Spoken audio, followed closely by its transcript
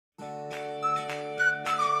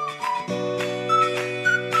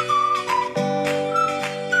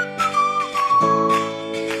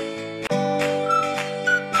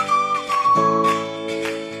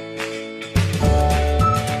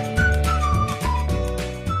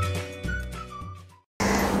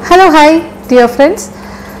Hello, hi, dear friends.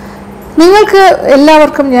 നിങ്ങൾക്ക്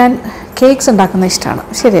എല്ലാവർക്കും ഞാൻ കേക്ക്സ് ഉണ്ടാക്കുന്ന ഇഷ്ടമാണ്,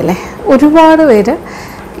 ശരിയല്ലേ? ഒരുപാട് പേര്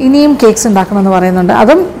ഇനിയും കേക്ക്സ് ഉണ്ടാക്കണമെന്ന് പറയുന്നുണ്ട്.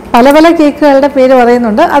 അതും പല പല കേക്കുകളുടെ പേര്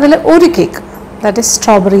പറയുന്നുണ്ട്. അതിൽ ഒരു cake, that is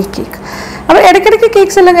strawberry cake. അപ്പോൾ ഇടയ്ക്കിടയ്ക്ക്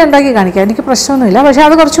കേക്ക്സ് എല്ലാം ഞാൻ ഉണ്ടാക്കി കാണിക്കാം, എനിക്ക് പ്രശ്നമൊന്നുമില്ല. പക്ഷേ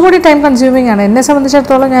അത് കുറച്ചുകൂടി ടൈം കൺസ്യൂമിംഗ് ആണ്. എന്നെ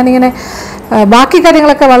സംബന്ധിച്ചിടത്തോളം ഞാനിങ്ങനെ ബാക്കി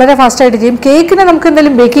കാര്യങ്ങളൊക്കെ വളരെ ഫാസ്റ്റായിട്ട് ചെയ്യും. കേക്കിന് നമുക്ക്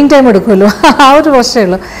എന്തെങ്കിലും ബേക്കിംഗ് ടൈം എടുക്കുമല്ലോ, ആ ഒരു പ്രശ്നമേ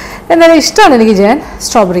ഉള്ളൂ. എന്നാലും ഇഷ്ടമാണ് എനിക്ക് ചെയ്യാൻ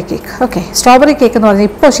strawberry cake. Okay, strawberry cake എന്ന് പറഞ്ഞാൽ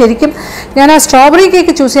ഇപ്പോൾ ശരിക്കും ഞാൻ ആ സ്ട്രോബെറി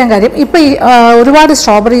കേക്ക് ചൂസ് ചെയ്യാൻ കാര്യം, ഇപ്പോൾ ഈ ഒരുപാട്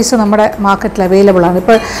സ്ട്രോബെറീസ് നമ്മുടെ മാർക്കറ്റിൽ അവൈലബിൾ ആണ്.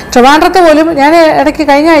 ഇപ്പോൾ ട്രിവാൻഡ്രത്ത് പോലും ഞാൻ ഇടയ്ക്ക്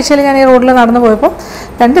കഴിഞ്ഞ ആഴ്ചയിൽ ഞാൻ ഈ റോഡിൽ നടന്നു പോയപ്പോൾ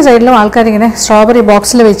രണ്ട് സൈഡിലും ആൾക്കാരിങ്ങനെ സ്ട്രോബെറി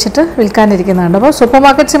ബോക്സിൽ വെച്ചിട്ട് വിൽക്കാനിരിക്കുന്നുണ്ട്. അപ്പോൾ സൂപ്പർ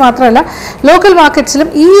മാർക്കറ്റ്സ് മാത്രമല്ല, ലോക്കൽ മാർക്കറ്റ്സിലും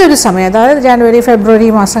ഈ ഒരു സമയം, അതായത് ജാനുവരി ഫെബ്രുവരി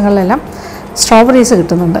മാസങ്ങളിലെല്ലാം സ്ട്രോബെറീസ്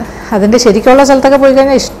കിട്ടുന്നുണ്ട്. അതിൻ്റെ ശരിക്കുള്ള സ്ഥലത്തൊക്കെ പോയി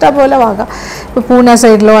കഴിഞ്ഞാൽ ഇഷ്ടംപോലെ വാങ്ങാം. ഇപ്പോൾ പൂനെ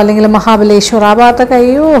സൈഡിലോ അല്ലെങ്കിൽ മഹാബലേശ്വർ ആ ഭാഗത്തൊക്കെ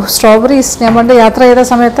അയ്യോ സ്ട്രോബെറീസ്, ഞാൻ പണ്ട് യാത്ര ചെയ്ത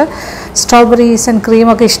സമയത്ത് സ്ട്രോബെറീസ് ആൻഡ്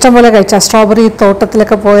ക്രീമൊക്കെ ഇഷ്ടംപോലെ കഴിച്ചാൽ സ്ട്രോബെറി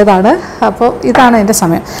തോട്ടത്തിലൊക്കെ പോയതാണ്. അപ്പോൾ ഇതാണ് എൻ്റെ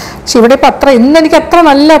സമയം. പക്ഷെ ഇവിടെ ഇപ്പോൾ ഇന്ന് എനിക്ക് അത്ര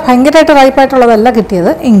നല്ല ഭയങ്കരമായിട്ട് റൈപ്പായിട്ടുള്ളതല്ല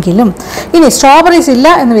കിട്ടിയത്. എങ്കിലും ഇനി സ്ട്രോബെറീസ് ഇല്ല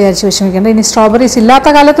എന്ന് വിചാരിച്ച് വിഷമിക്കേണ്ട. ഇനി സ്ട്രോബെറീസ്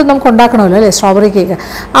ഇല്ലാത്ത കാലത്ത് നമുക്ക് ഉണ്ടാക്കണമല്ലോ അല്ലേ സ്ട്രോബെറി കേക്ക്.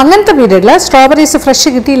 അങ്ങനത്തെ പീരീഡിൽ സ്ട്രോബെറീസ് ഫ്രഷ്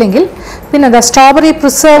കിട്ടിയില്ലെങ്കിൽ പിന്നെ എന്താ, സ്ട്രോബെറി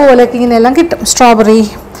പ്രിസർവ് പോലെയൊക്കെ ഇങ്ങനെയെല്ലാം കിട്ടും. സ്ട്രോബെറി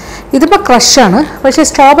ഇതിപ്പോൾ ക്രഷാണ്, പക്ഷേ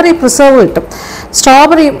സ്ട്രോബെറി പ്രിസർവ് കിട്ടും.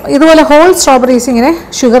 സ്ട്രോബെറി ഇതുപോലെ ഹോൾ സ്ട്രോബെറീസ് ഇങ്ങനെ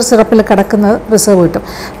ഷുഗർ സിറപ്പിൽ കിടക്കുന്നത് പ്രിസർവ് കിട്ടും.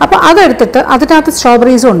 അപ്പോൾ അതെടുത്തിട്ട് അതിനകത്ത്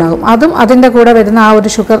സ്ട്രോബെറീസും ഉണ്ടാകും. അതും അതിൻ്റെ കൂടെ വരുന്ന ആ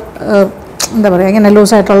ഒരു ഷുഗർ എന്താ പറയുക, ഇങ്ങനെ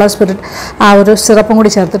ലൂസായിട്ടുള്ള സ്പിരിറ്റ് ആ ഒരു സിറപ്പും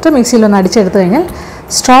കൂടി ചേർത്തിട്ട് മിക്സിയിലൊന്ന് അടിച്ചെടുത്ത് കഴിഞ്ഞാൽ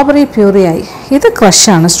സ്ട്രോബെറി പ്യൂറിയായി. ഇത്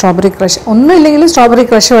ക്രഷാണ്, സ്ട്രോബെറി ക്രഷ്. ഒന്നുമില്ലെങ്കിലും സ്ട്രോബെറി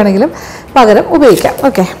ക്രഷ് വേണമെങ്കിലും പകരം ഉപയോഗിക്കാം.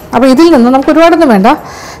 ഓക്കെ, അപ്പോൾ ഇതിൽ നിന്ന് നമുക്ക് ഒരുപാടൊന്നും വേണ്ട.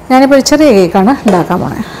 ഞാനിപ്പോൾ ഒരു ചെറിയ കേക്കാണ് ഉണ്ടാക്കാൻ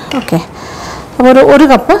പോണേ. ഓക്കെ, അപ്പോൾ ഒരു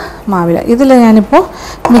കപ്പ് മാവില ഇതിൽ ഞാനിപ്പോൾ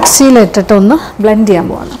മിക്സിയിലിട്ടിട്ട് ഒന്ന് ബ്ലെൻഡ് ചെയ്യാൻ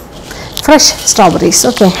പോവാണ്. Fresh strawberries.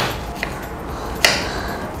 ഓക്കെ,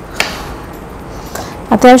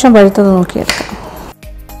 അത്യാവശ്യം പഴുത്തത് നോക്കിയെടുക്കാം.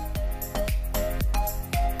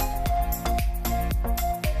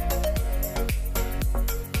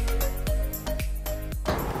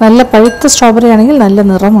 നല്ല പഴുത്ത സ്ട്രോബെറി ആണെങ്കിൽ നല്ല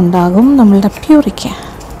നിറമുണ്ടാകും നമ്മളുടെ പ്യൂരിക്ക്.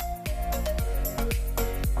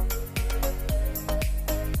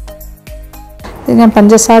 ഇത് ഞാൻ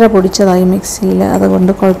പഞ്ചസാര പൊടിച്ചതായി മിക്സിയിൽ,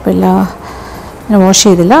 അതുകൊണ്ട് കുഴപ്പമില്ല, ഞാൻ വാഷ്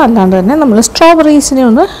ചെയ്തില്ല. അല്ലാണ്ട് തന്നെ നമ്മൾ സ്ട്രോബെറീസിനെ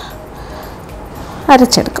ഒന്ന്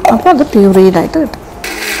അരച്ചെടുക്കും. അപ്പോൾ അത് പ്യൂറീഡായിട്ട് കിട്ടും.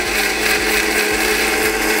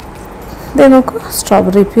 ഇതേ നോക്കൂ,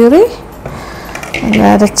 സ്ട്രോബെറി പ്യൂറി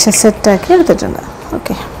അരച്ച സെറ്റാക്കി എടുത്തിട്ടുണ്ട്.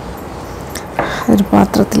 ഓക്കെ, ഒരു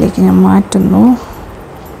പാത്രത്തിലേക്ക് ഞാൻ മാറ്റുന്നു.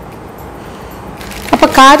 അപ്പോൾ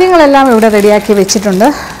കാര്യങ്ങളെല്ലാം ഇവിടെ റെഡിയാക്കി വെച്ചിട്ടുണ്ട്.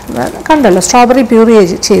 കണ്ടല്ലോ, സ്ട്രോബെറി പ്യൂറി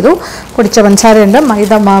ചെയ്തു, പൊടിച്ച പഞ്ചസാരയുണ്ട്,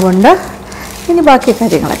 മൈദ മാവുണ്ട്. ഇനി ബാക്കി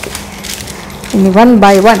കാര്യങ്ങളൊക്കെ ഇനി 1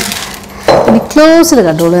 by 1 ഇനി ക്ലോസിൽ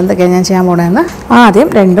കണ്ടോളൂ എന്തൊക്കെയാണ് ഞാൻ ചെയ്യാൻ പോകണമെന്ന്. ആദ്യം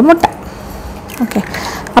 2 മുട്ട. ഓക്കെ,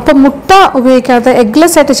 അപ്പോൾ മുട്ട ഉപയോഗിക്കാതെ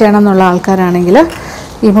എഗ്ലെസ് ആയിട്ട് ചെയ്യണം എന്നുള്ള ആൾക്കാരാണെങ്കിൽ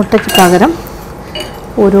ഈ മുട്ടയ്ക്ക് പകരം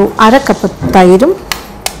ഒരു 1/2 കപ്പ് തൈരും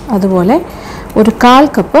അതുപോലെ ഒരു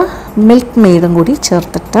 1/4 കപ്പ് മിൽക്ക് മെയ്ഡും കൂടി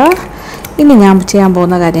ചേർത്തിട്ട് ഇനി ഞാൻ ചെയ്യാൻ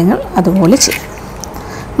പോകുന്ന കാര്യങ്ങൾ അതുപോലെ ചെയ്യും.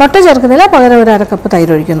 മുട്ട ചേർക്കുന്നില്ല, പകരം ഒരു 1/2 കപ്പ്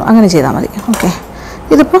തൈര് ഒഴിക്കുന്നു. അങ്ങനെ ചെയ്താൽ മതി. ഓക്കെ,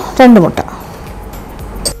 ഇതിപ്പോൾ 2 മുട്ട.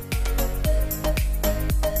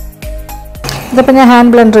 ഇതിപ്പോൾ ഞാൻ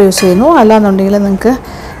ഹാൻഡ് ബ്ലെൻഡർ യൂസ് ചെയ്യുന്നു, അല്ലാന്നുണ്ടെങ്കിൽ നിങ്ങൾക്ക്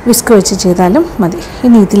വിസ്ക് വെച്ച് ചെയ്താലും മതി.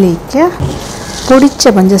 ഇനി ഇതിലേക്ക് പൊടിച്ച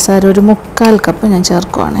പഞ്ചസാര ഒരു 3/4 കപ്പ് ഞാൻ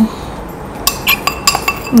ചേർക്കുവാണ്.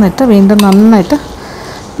 എന്നിട്ട് വീണ്ടും നന്നായിട്ട്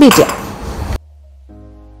ബീറ്റ് ചെയ്യാം.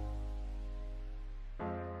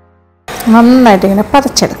 നന്നായിട്ട് ഇങ്ങനെ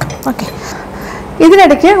പതച്ചെടുക്കാം. ഓക്കെ,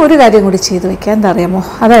 ഇതിനിടയ്ക്ക് ഒരു കാര്യം കൂടി ചെയ്ത് വയ്ക്കാം. എന്താ അറിയാമോ,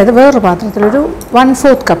 അതായത് വേറൊരു പാത്രത്തിലൊരു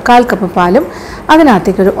 1/4 കപ്പ് 1/4 കപ്പ് പാലും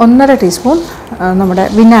അതിനകത്തേക്ക് ഒരു 1.5 ടീസ്പൂൺ നമ്മുടെ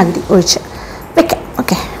വിനാഗിരി ഒഴിച്ച് വയ്ക്കാം.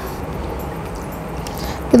 ഓക്കെ,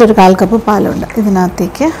 ഇതൊരു 1/4 കപ്പ് പാലുണ്ട്.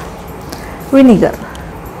 ഇതിനകത്തേക്ക് വിനിഗർ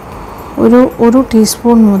ഒരു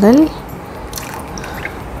ടീസ്പൂൺ മുതൽ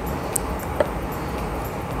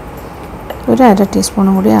ഒരു 1/2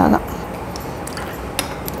 ടീസ്പൂണും കൂടി ആകാം.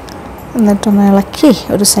 എന്നിട്ടൊന്ന് ഇളക്കി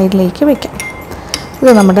ഒരു സൈഡിലേക്ക് വയ്ക്കാം. ഇത്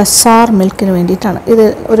നമ്മുടെ സാർ മിൽക്കിന് വേണ്ടിയിട്ടാണ്. ഇത്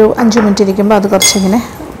ഒരു 5 മിനിറ്റ് ഇരിക്കുമ്പോൾ അത് കുറച്ചിങ്ങനെ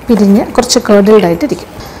പിരിഞ്ഞ് കുറച്ച് കേർഡിൽഡായിട്ട് ഇരിക്കും.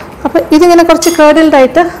 അപ്പോൾ ഇതിങ്ങനെ കുറച്ച്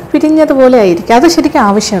കേർഡിൽഡായിട്ട് പിരിഞ്ഞതുപോലെ ആയിരിക്കും. അത് ശരിക്കും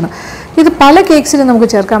ആവശ്യമാണ്. ഇത് പല കേക്ക്സിലും നമുക്ക്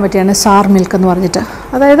ചേർക്കാൻ പറ്റിയാണ് സാർ മിൽക്ക് എന്ന് പറഞ്ഞിട്ട്.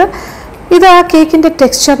 അതായത് ഇത് ആ കേക്കിൻ്റെ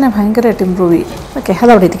ടെക്സ്ചറിനെ ഭയങ്കരമായിട്ട് ഇമ്പ്രൂവ് ചെയ്യും. ഓക്കെ,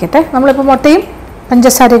 അതവിടെ ഇരിക്കട്ടെ. നമ്മളിപ്പോൾ മുട്ടയും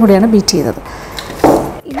പഞ്ചസാരയും കൂടിയാണ് ബീറ്റ് ചെയ്തത്.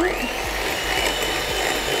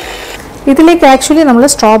 ഇതിലേക്ക് ആക്ച്വലി നമ്മൾ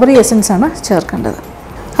സ്ട്രോബെറി എസൻസ് ആണ് ചേർക്കേണ്ടത്.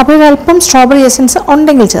 അപ്പോൾ ഒരല്പം സ്ട്രോബെറി എസൻസ്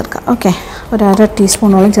ഉണ്ടെങ്കിൽ ചേർക്കാം. ഓക്കെ, ഒരു 1/2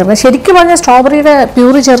 ടീസ്പൂണോളം ചേർക്കാം. ശരിക്കും പറഞ്ഞാൽ സ്ട്രോബെറിയുടെ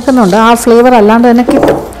പ്യൂറി ചേർക്കുന്നുണ്ട്, ആ ഫ്ലേവർ അല്ലാണ്ട് തന്നെ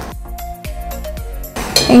കിട്ടും.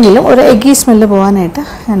 എങ്കിലും ഒരു എഗ്ഗി സ്മെല്ല് പോകാനായിട്ട്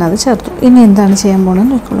ഞാനത് ചേർത്തു. ഇനി എന്താണ് ചെയ്യാൻ പോകുന്നത്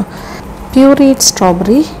നോക്കുള്ളൂ. പ്യൂരീഡ്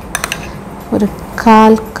സ്ട്രോബെറി ഒരു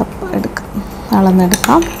 1/4 കപ്പ് എടുക്കാം,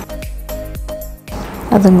 അളന്നെടുക്കാം.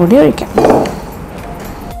 അതും കൂടി ഒഴിക്കാം.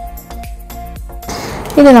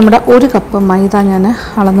 ഇനി നമ്മുടെ 1 കപ്പ് മൈദ ഞാൻ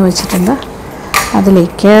അളന്ന് വെച്ചിട്ടുണ്ട്.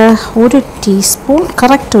 അതിലേക്ക് 1 teaspoon,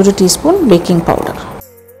 correct 1 teaspoon baking powder,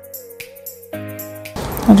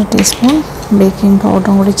 1 teaspoon baking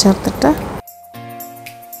പൗഡറും കൂടി ചേർത്തിട്ട്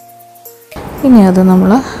ഇനി അത്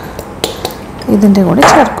നമ്മൾ ഇതിൻ്റെ കൂടെ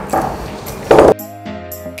ചേർക്കും.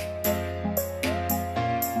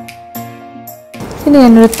 ഇനി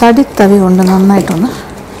ഞാനൊരു തടി കൊണ്ട് നന്നായിട്ടൊന്ന്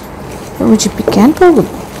യോജിപ്പിക്കാൻ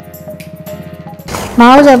പോകുന്നു.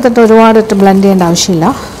 മാവ് ചേർത്തിട്ട് ഒരുപാടിട്ട് ബ്ലെൻഡ് ചെയ്യേണ്ട ആവശ്യമില്ല.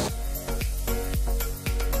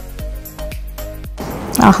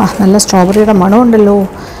 ആഹാ, നല്ല സ്ട്രോബെറിയുടെ മണമുണ്ടല്ലോ.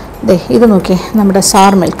 ദേ ഇത് നോക്കിയേ, നമ്മുടെ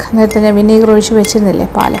സാർ മിൽക്ക്. നേരത്തെ ഞാൻ വിനീഗർ ഒഴിച്ച് വെച്ചിരുന്നില്ലേ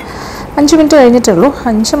പാല്, 5 മിനിറ്റ് കഴിഞ്ഞിട്ടേ ഉള്ളൂ.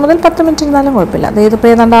 5 മുതൽ 10 മിനിറ്റ് ഇരുന്നാലും കുഴപ്പമില്ല. അത് ഇതിപ്പോൾ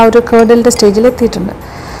ഏതാണ്ട് ആ ഒരു കേർഡലിൻ്റെ സ്റ്റേജിൽ എത്തിയിട്ടുണ്ട്.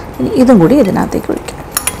 ഇനി ഇതും കൂടി ഇതിനകത്തേക്ക് ഒഴിക്കാം.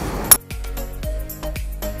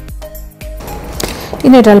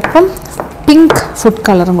 ഇനി ഒരല്പം പിങ്ക് ഫുഡ്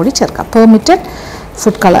കളറും കൂടി ചേർക്കാം, പെർമിറ്റഡ്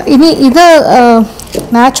ഫുഡ് കളർ. ഇനി ഇത്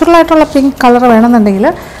നാച്ചുറലായിട്ടുള്ള പിങ്ക് കളർ വേണമെന്നുണ്ടെങ്കിൽ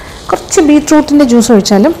കുറച്ച് ബീറ്റ്റൂട്ടിൻ്റെ ജ്യൂസ്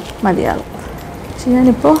ഒഴിച്ചാലും മതിയാകും. പക്ഷെ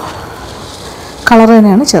ഞാനിപ്പോൾ കളർ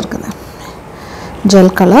തന്നെയാണ് ചേർക്കുന്നത്, ജെൽ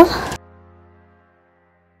കളർ.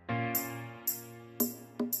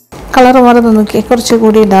 കളർ മാറുന്നത് നോക്കിയാൽ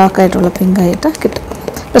കുറച്ചുകൂടി ഡാർക്കായിട്ടുള്ള പിങ്കായിട്ട് കിട്ടും.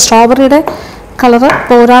 ഇപ്പോൾ സ്ട്രോബെറിയുടെ കളറ്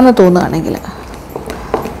പോരാന്ന് തോന്നുകയാണെങ്കിൽ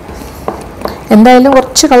എന്തായാലും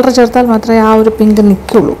കുറച്ച് കളർ ചേർത്താൽ മാത്രമേ ആ ഒരു പിങ്ക്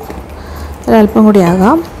നിൽക്കുള്ളൂ. ഒരല്പം കൂടി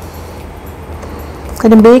ആകാം,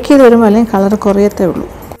 കാര്യം ബേക്ക് ചെയ്ത് വരുമ്പോൾ അല്ലെങ്കിൽ കളർ കുറയത്തേ ഉള്ളൂ.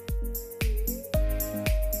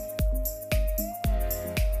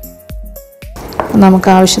 നമുക്ക്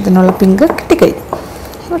ആവശ്യത്തിനുള്ള പിങ്ക് കിട്ടിക്കഴിഞ്ഞു.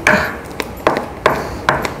 ഓക്കെ,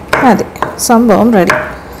 അതെ, സംഭവം ready.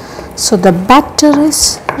 So the batter is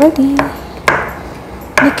ready.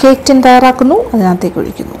 ഇനി കേക്ക് ടിൻ തയ്യാറാക്കുന്നു, അതിനകത്തേക്ക്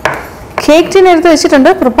ഒഴിക്കുന്നു. കേക്ക് ടിൻ എടുത്ത് വെച്ചിട്ടുണ്ട്,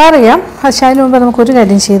 പ്രിപ്പയർ ചെയ്യാം. പക്ഷേ അതിന് മുമ്പ് നമുക്കൊരു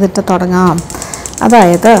കാര്യം ചെയ്തിട്ട് തുടങ്ങാം.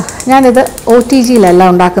 അതായത് ഞാനിത് OTGയിലല്ല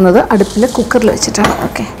ഉണ്ടാക്കുന്നത്, അടുപ്പിൽ കുക്കറിൽ വെച്ചിട്ടാണ്.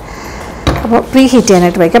 ഓക്കെ, അപ്പോൾ പ്രീ ഹീറ്റ്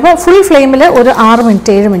ചെയ്യാനായിട്ട് വയ്ക്കാം. അപ്പോൾ ഫുൾ ഫ്ലെയിമിൽ ഒരു 6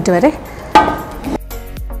 മിനിറ്റ് 7 മിനിറ്റ് വരെ.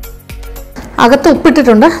 അകത്ത്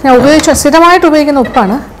ഉപ്പിട്ടിട്ടുണ്ട്. ഞാൻ സ്ഥിരമായിട്ട് ഉപയോഗിക്കുന്ന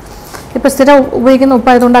ഉപ്പാണ്. ഇപ്പോൾ സ്ഥിരം ഉപയോഗിക്കുന്ന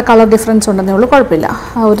ഉപ്പായതുകൊണ്ട് ആ കളർ ഡിഫറൻസ് ഉണ്ടെന്നേ ഉള്ളൂ, കുഴപ്പമില്ല.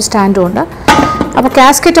 ആ ഒരു സ്റ്റാൻഡും ഉണ്ട്. അപ്പോൾ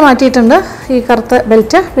കാസ്കറ്റ് മാറ്റിയിട്ടുണ്ട്, ഈ കറുത്ത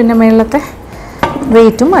ബെൽറ്റ്, പിന്നെ മേളത്തെ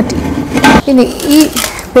വെയിറ്റും മാറ്റി. ഇനി ഈ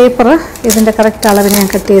പേപ്പർ ഇതിൻ്റെ കറക്റ്റ് അളവിന് ഞാൻ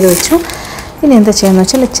കട്ട് ചെയ്ത് വെച്ചു. ഇനി എന്താ ചെയ്യുന്നത്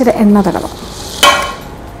വെച്ചാൽ ഇച്ചിരി എണ്ണ തടവാം.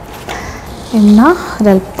 എണ്ണ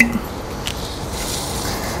ഒരല്പം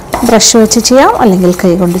ബ്രഷ് വെച്ച് ചെയ്യാം, അല്ലെങ്കിൽ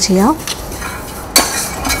കൈ കൊണ്ട് ചെയ്യാം.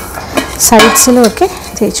 സൈഡ്സിലുമൊക്കെ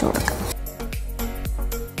തേച്ച് കൊടുക്കാം.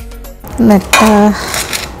 എന്നിട്ട്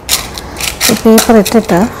ഈ പേപ്പർ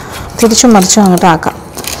ഇട്ടിട്ട് തിരിച്ചും മറിച്ചും അങ്ങോട്ട് ആക്കാം.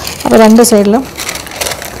 അപ്പോൾ 2 സൈഡിലും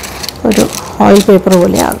ഒരു ഓയിൽ പേപ്പർ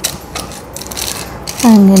പോലെ ആകും.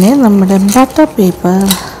 അങ്ങനെ നമ്മുടെ ബട്ടർ പേപ്പർ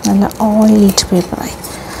നല്ല ഓയിൽഡ് പേപ്പറായി.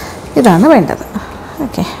 ഇതാണ് വേണ്ടത്.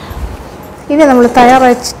 ഓക്കെ, ഇനി നമ്മൾ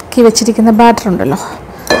തയ്യാറാക്കി വെച്ചിരിക്കുന്ന ബാറ്റർ ഉണ്ടല്ലോ,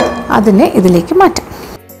 അതിനെ ഇതിലേക്ക് മാറ്റാം.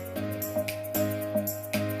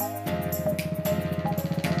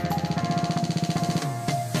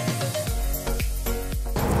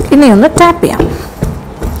 ഇനി ഒന്ന് ടാപ്പ് ചെയ്യാം,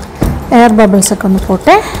 എയർ ബബിൾസ് ഒക്കെ ഒന്ന്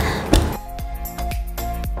പോട്ടെ.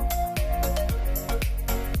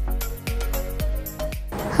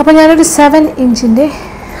 അപ്പോൾ ഞാനൊരു 7 ഇഞ്ചിൻ്റെ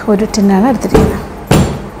ഒരു ടിന്നാണ് എടുത്തിരിക്കുന്നത്.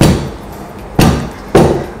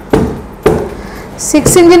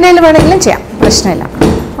 6 ഇഞ്ചിൻ്റെ വേണമെങ്കിലും ചെയ്യാം, പ്രശ്നമില്ല.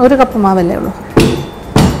 1 കപ്പ് മാവല്ലേ ഉള്ളൂ.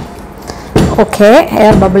 ഓക്കെ,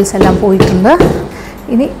 എയർ ബബിൾസ് എല്ലാം പോയിട്ടുണ്ട്.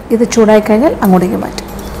 ഇനി ഇത് ചൂടായി കഴിഞ്ഞാൽ അങ്ങോട്ടേക്ക് മാറ്റും.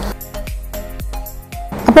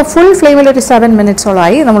 അപ്പോൾ ഫുൾ ഫ്ലെയിമിൽ ഒരു 7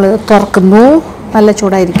 മിനിറ്റ്സോളമായി. നമ്മൾ തുറക്കുന്നു, നല്ല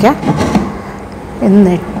ചൂടായിരിക്കുക.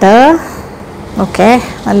 എന്നിട്ട് ഓക്കെ,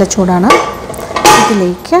 നല്ല ചൂടാണ്.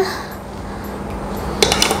 ഇതിലേക്ക്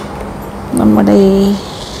നമ്മുടെ ഈ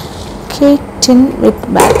കേക്ക് ടിൻ വിത്ത്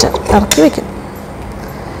ബാറ്റർ ഇറക്കി വയ്ക്കും.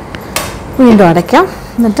 വീണ്ടും അടയ്ക്കാം.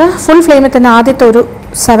 എന്നിട്ട് ഫുൾ ഫ്ലെയിമിൽ തന്നെ ആദ്യത്തെ ഒരു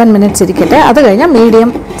 7 മിനിറ്റ്സ് ഇരിക്കട്ടെ. അത് കഴിഞ്ഞാൽ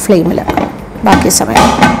മീഡിയം ഫ്ലെയിമിൽ ബാക്കി സമയം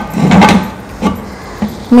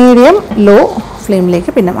മീഡിയം ലോ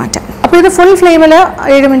ഫ്ലെയിമിലേക്ക് പിന്നെ മാറ്റാം. അപ്പോൾ ഇത് ഫുൾ ഫ്ലെയിമിൽ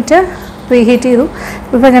 7 മിനിറ്റ് പ്രീ ഹീറ്റ് ചെയ്തു.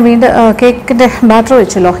 ഇപ്പോൾ ഞാൻ വീണ്ടും കേക്കിൻ്റെ ബാറ്റർ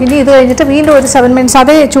വെച്ചല്ലോ. ഇനി ഇത് കഴിഞ്ഞിട്ട് വീണ്ടും ഒരു 7 മിനിറ്റ്സ്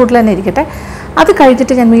അതേ ചൂട്ടിൽ തന്നെ ഇരിക്കട്ടെ. അത്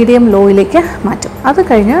കഴിഞ്ഞിട്ട് ഞാൻ മീഡിയം ലോയിലേക്ക് മാറ്റും. അത്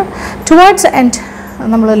കഴിഞ്ഞ് ടുവേർഡ്സ് എൻഡ്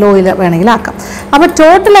നമ്മൾ ലോയിൽ വേണമെങ്കിൽ ആക്കാം. അപ്പോൾ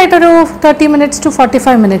ടോട്ടലായിട്ടൊരു 30 മിനിറ്റ്സ് ടു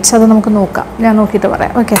 45 മിനിറ്റ്സ് അത് നമുക്ക് നോക്കാം. ഞാൻ നോക്കിയിട്ട്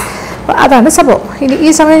പറയാം. ഓക്കെ, അപ്പോൾ അതാണ് സംഭവം. ഇനി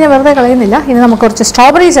ഈ സമയം ഞാൻ വെറുതെ കളയുന്നില്ല. ഇനി നമുക്ക് കുറച്ച്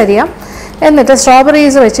സ്ട്രോബെറീസ് അരിയാം. എന്നിട്ട്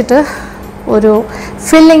സ്ട്രോബെറീസ് വെച്ചിട്ട് ഒരു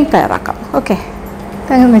ഫില്ലിംഗ് തയ്യാറാക്കാം. ഓക്കെ,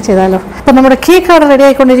 അങ്ങനെ ചെയ്താലോ. അപ്പോൾ നമ്മുടെ കേക്ക് അവിടെ റെഡി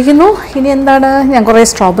ആയിക്കൊണ്ടിരിക്കുന്നു. ഇനി എന്താണ്, ഞാൻ കുറേ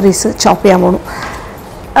സ്ട്രോബെറീസ് ചോപ്പ് ചെയ്യാൻ പോണു.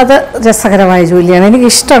 അത് രസകരമായ ജോലിയാണ്.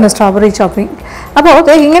 എനിക്കിഷ്ടമാണ് സ്ട്രോബെറി ചോപ്പിംഗ്.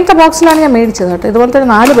 അപ്പോൾ ഇങ്ങനത്തെ ബോക്സിലാണ് ഞാൻ മേടിച്ചത് കേട്ടോ. ഇതുപോലത്തെ ഒരു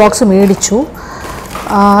 4 ബോക്സ് മേടിച്ചു.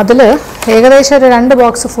 അതിൽ ഏകദേശം ഒരു 2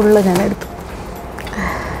 ബോക്സ് ഫുള്ള് ഞാൻ എടുത്തു.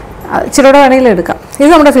 ഇച്ചിരൂടെ വേണമെങ്കിലും എടുക്കാം. ഇത്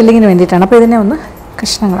നമ്മുടെ ഫില്ലിങ്ങിന് വേണ്ടിയിട്ടാണ്. അപ്പോൾ ഇതിനെ ഒന്ന്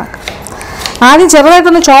കഷ്ണങ്ങളാക്കാം. ആദ്യം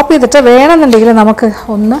ചെറുതായിട്ടൊന്ന് ചോപ്പ് ചെയ്തിട്ട് വേണമെന്നുണ്ടെങ്കിൽ നമുക്ക്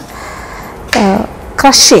ഒന്ന്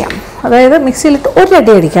ക്രഷ് ചെയ്യാം. അതായത് മിക്സിയിലിട്ട് ഒരു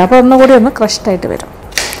അടി അടിക്കാം. അപ്പോൾ ഒന്നുകൂടി ഒന്ന് ക്രഷ്ഡായിട്ട് വരും.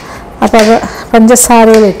 അപ്പോൾ അത്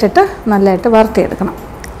പഞ്ചസാരയിലിട്ടിട്ട് നല്ലതായിട്ട് വറുത്തിയെടുക്കണം.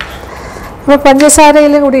 അപ്പോൾ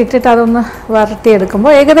പഞ്ചസാരയിൽ കൂടി ഇട്ടിട്ട് അതൊന്ന്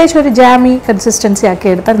വറുത്തിയെടുക്കുമ്പോൾ ഏകദേശം ഒരു ജാമി കൺസിസ്റ്റൻസി ആക്കി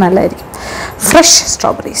എടുത്താൽ നല്ലതായിരിക്കും. ഫ്രഷ്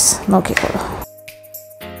സ്ട്രോബെറീസ് നോക്കിക്കോളൂ.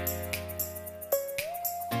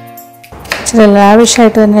 ഇച്ചിരി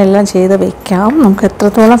ലാവിഷായിട്ട് തന്നെ എല്ലാം ചെയ്ത് വയ്ക്കാം. നമുക്ക്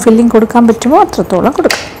എത്രത്തോളം ഫില്ലിങ് കൊടുക്കാൻ പറ്റുമോ അത്രത്തോളം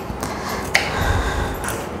കൊടുക്കാം.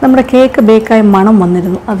 നമ്മുടെ കേക്ക് ബേക്കായി മണം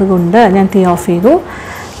വന്നിരുന്നു. അതുകൊണ്ട് ഞാൻ തീ ഓഫ് ചെയ്തു.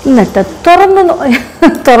 എന്നിട്ട്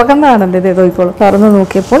തുറക്കുന്നതാണ് ഇത് നോക്കിക്കോളൂ. തുറന്ന്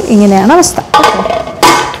നോക്കിയപ്പോൾ ഇങ്ങനെയാണ് അവസ്ഥ.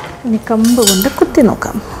 ഇനി കമ്പ് കൊണ്ട് കുത്തി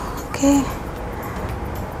നോക്കാം. Okay,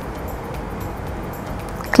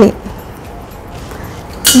 clean.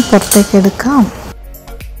 പുറത്തേക്ക് എടുക്കാം.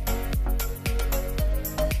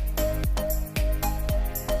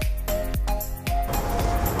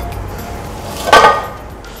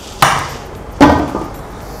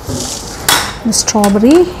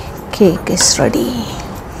 Strawberry cake is ready.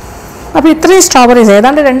 അപ്പോൾ ഇത്രയും സ്ട്രോബെറീസ്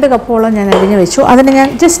ഏതാണ്ട് 2 കപ്പോളം ഞാൻ അരിഞ്ഞ് വെച്ചു. അതിന് ഞാൻ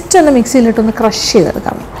ജസ്റ്റ് ഒന്ന് മിക്സിയിലിട്ടൊന്ന് ക്രഷ്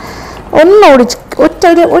ചെയ്തെടുക്കാം. ഒന്ന്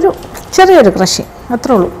ഒരു ചെറിയൊരു ക്രഷിങ്,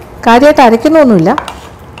 അത്രേ ഉള്ളൂ. കാര്യമായിട്ട് അരയ്ക്കുന്നൊന്നുമില്ല.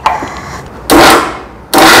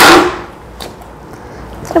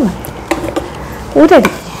 അത്ര മതി,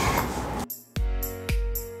 ഒരടി.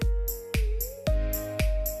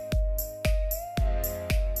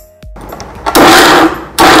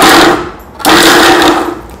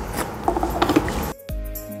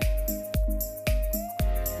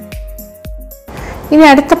 ഇനി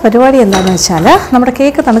അടുത്ത പരിപാടി എന്താണെന്ന് വെച്ചാൽ നമ്മുടെ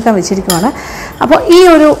കേക്ക് തണുക്കാൻ വെച്ചിരിക്കുവാണ്. അപ്പോൾ ഈ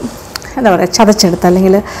ഒരു എന്താ പറയുക ചതച്ചെടുത്ത്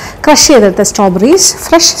അല്ലെങ്കിൽ ക്രഷ് ചെയ്തെടുത്ത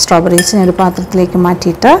ഫ്രഷ് സ്ട്രോബെറീസ് ഞാനൊരു പാത്രത്തിലേക്ക്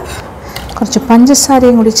മാറ്റിയിട്ട് കുറച്ച്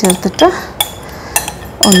പഞ്ചസാരയും കൂടി ചേർത്തിട്ട്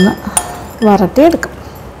ഒന്ന് വരട്ടിയെടുക്കും.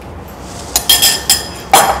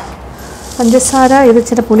 പഞ്ചസാര ഇത്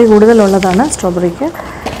ഇച്ചിരി പുളി കൂടുതലുള്ളതാണ് സ്ട്രോബെറിക്ക്.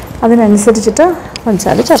 അതിനനുസരിച്ചിട്ട്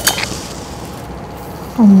പഞ്ചസാര ചേർക്കാം.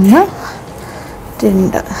 1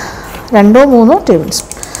 2 2 3 ടേബിൾ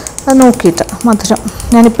സ്പൂൺ. അത് നോക്കിയിട്ട് മധുരം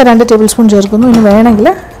ഞാനിപ്പോൾ 2 ടേബിൾ സ്പൂൺ ചേർക്കുന്നു. ഇനി വേണമെങ്കിൽ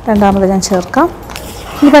രണ്ടാമത് ഞാൻ ചേർക്കാം.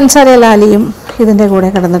 ഈ പഞ്ചസാരയെല്ലാം അലിയും ഇതിൻ്റെ കൂടെ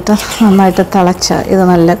കിടന്നിട്ട് നന്നായിട്ട് തിളച്ച് ഇത്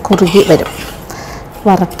നല്ല കുറുകി വരും,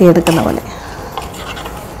 വരട്ടിയെടുക്കുന്ന പോലെ.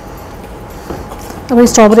 അപ്പോൾ ഈ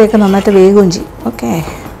സ്ട്രോബെറിയൊക്കെ നന്നായിട്ട് വേകുകയും ചെയ്യും. ഓക്കെ,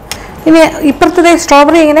 ഇനി ഇപ്പുറത്തെ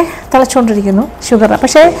സ്ട്രോബെറി ഇങ്ങനെ തിളച്ചുകൊണ്ടിരിക്കുന്നു. ഷുഗർ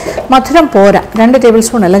പക്ഷേ മധുരം പോരാ. 2 ടേബിൾ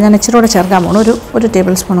സ്പൂൺ അല്ല, ഞാൻ ഇച്ചിരി കൂടെ ചേർക്കാൻ പോകണം. ഒരു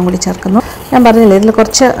ടേബിൾ സ്പൂണും കൂടി ചേർക്കുന്നു. ഞാൻ പറഞ്ഞില്ലേ ഇതിൽ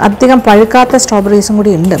കുറച്ച് അധികം പഴുക്കാത്ത സ്ട്രോബെറീസും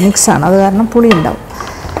കൂടി ഉണ്ട്, മിക്സാണ്. അത് കാരണം പുളി ഉണ്ടാവും.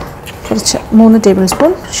 കുറച്ച് 3 ടേബിൾ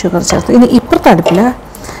സ്പൂൺ ഷുഗർ ചേർത്തു. ഇനി ഇപ്പുറത്തെ അടുപ്പിൽ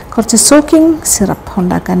കുറച്ച് സോക്കിംഗ് സിറപ്പ്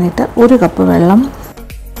ഉണ്ടാക്കാനായിട്ട് 1 കപ്പ് വെള്ളം,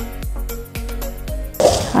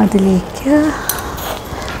 അതിലേക്ക്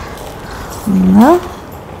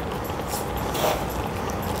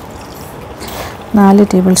 4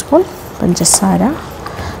 ടേബിൾ സ്പൂൺ പഞ്ചസാര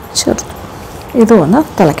ചേർത്തു. ഇതൊന്ന്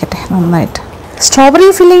തിളക്കട്ടെ നന്നായിട്ട്. Strawberry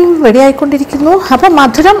filling ready ആയിക്കൊണ്ടിരിക്കുന്നു. അപ്പോൾ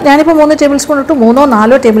മധുരം ഞാനിപ്പോൾ 3 ടേബിൾ സ്പൂൺ ഇട്ടു. 3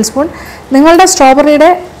 4 ടേബിൾ സ്പൂൺ നിങ്ങളുടെ സ്ട്രോബെറിയുടെ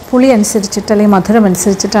പുളി അനുസരിച്ചിട്ട് അല്ലെങ്കിൽ മധുരം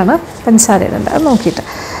അനുസരിച്ചിട്ടാണ് പഞ്ചസാര ഇടേണ്ടത്. അത് നോക്കിയിട്ട്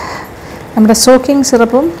നമ്മുടെ സോക്കിംഗ്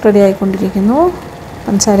സിറപ്പും റെഡി ആയിക്കൊണ്ടിരിക്കുന്നു.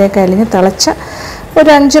 പഞ്ചസാരയൊക്കെ അലിഞ്ഞ് തിളച്ച് ഒരു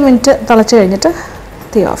 5 മിനിറ്റ് തിളച്ച് കഴിഞ്ഞിട്ട്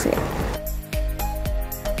തീ ഓഫ് ചെയ്യാം.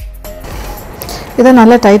 ഇത്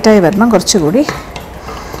നല്ല ടൈറ്റായി വരണം. കുറച്ചുകൂടി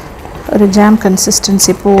ഒരു ജാം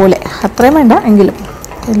കൺസിസ്റ്റൻസി പോലെ, അത്രയും വേണ്ട എങ്കിലും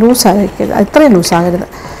ലൂസാകരുത്, അത്രയും ലൂസാകരുത്,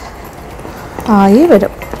 ആയി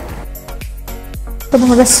വരും. അപ്പോൾ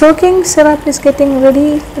നമ്മുടെ soaking syrup is getting ready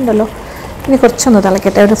ഉണ്ടല്ലോ. ഇനി കുറച്ചൊന്ന്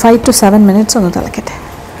തിളക്കട്ടെ, ഒരു 5 to 7 മിനിറ്റ്സ് ഒന്ന് തിളക്കട്ടെ.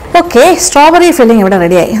 ഓക്കെ, സ്ട്രോബെറി ഫില്ലിംഗ് ഇവിടെ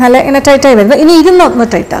റെഡിയായി. നല്ല ഇങ്ങനെ ടൈറ്റായി വരുന്നു. ഇനി ഇരുന്നൊന്ന്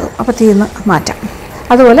ടൈറ്റാകും, അപ്പോൾ തീർന്ന് മാറ്റാം.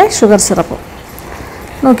 അതുപോലെ ഷുഗർ സിറപ്പും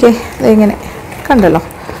നോക്കിയേ, ഇങ്ങനെ കണ്ടല്ലോ.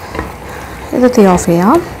 ഇത് തീ ഓഫ്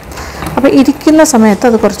ചെയ്യാം. അപ്പോൾ ഇരിക്കുന്ന സമയത്ത്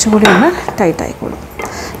അത് കുറച്ചുകൂടി ഒന്ന് ടൈറ്റായിക്കോളും.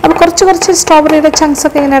 അപ്പോൾ കുറച്ച് സ്ട്രോബെറിയുടെ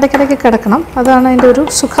ചങ്ക്സൊക്കെ ഇങ്ങനെ ഇടയ്ക്കിടയ്ക്ക് കിടക്കണം. അതാണ് അതിൻ്റെ ഒരു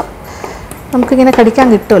സുഖം, നമുക്കിങ്ങനെ കടിക്കാൻ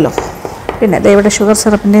കിട്ടുമല്ലോ. പിന്നെ ഇവിടെ ഷുഗർ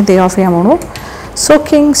സിറപ്പിൻ്റെയും തീ ഓഫ് ചെയ്യാൻ പോകണു.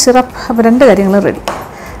 സോക്കിംഗ് സിറപ്പ്, അപ്പോൾ 2 കാര്യങ്ങളും റെഡി.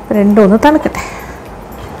 രണ്ടും ഒന്ന് തണുക്കട്ടെ.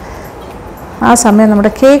 ആ സമയം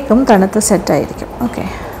നമ്മുടെ കേക്കും തണുത്ത് സെറ്റായിരിക്കും. ഓക്കെ,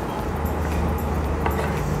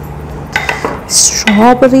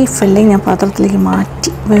 സ്ട്രോബെറി ഫില്ലിങ് ഞാൻ പാത്രത്തിലേക്ക്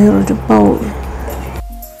മാറ്റി വേറൊരു ബൗൾ.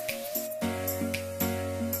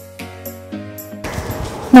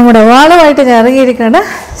 നമ്മുടെ വാളുമായിട്ട് ഞാൻ ഇറങ്ങിയിരിക്കുന്നത്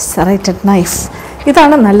സെറേറ്റഡ് നൈഫ്.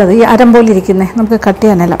 ഇതാണ് നല്ലത്, ഈ അരം പോലെ ഇരിക്കുന്നത്, നമുക്ക് കട്ട്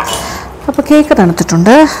ചെയ്യാനല്ല. അപ്പോൾ കേക്ക്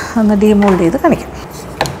തണുത്തിട്ടുണ്ട്, ഒന്ന് ഡീമോൾഡ് ചെയ്ത് കാണിക്കാം.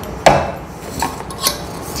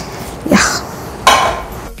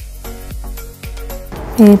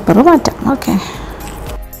 പേപ്പർ മാറ്റാം. ഓക്കെ,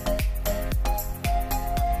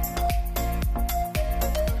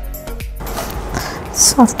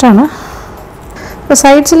 സോഫ്റ്റാണ്. ഇപ്പോൾ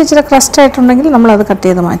സൈഡ്സിൽ ഇച്ചിരി ക്രസ്റ്റ് ആയിട്ടുണ്ടെങ്കിൽ നമ്മളത് കട്ട്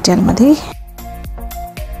ചെയ്ത് മാറ്റിയാൽ മതി.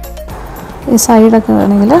 ഈ സൈഡൊക്കെ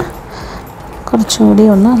വേണമെങ്കിൽ കുറച്ചുകൂടി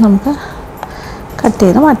ഒന്ന് നമുക്ക് കട്ട്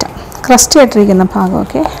ചെയ്ത് മാറ്റാം, ക്രസ്റ്റി ആയിട്ടിരിക്കുന്ന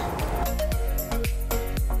ഭാഗമൊക്കെ.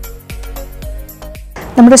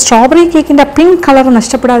 നമ്മുടെ സ്ട്രോബെറി കേക്കിൻ്റെ പിങ്ക് കളർ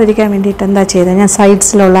നഷ്ടപ്പെടാതിരിക്കാൻ വേണ്ടിയിട്ട് എന്താ ചെയ്തത്, ഞാൻ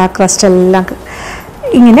സൈഡ്സിലുള്ള ആ ക്രസ്റ്റ് എല്ലാം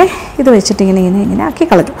ഇങ്ങനെ ഇത് വെച്ചിട്ട് ഇങ്ങനെ ആക്കി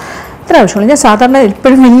കളഞ്ഞു. ഇത്ര ആവശ്യമുള്ളൂ. ഞാൻ സാധാരണ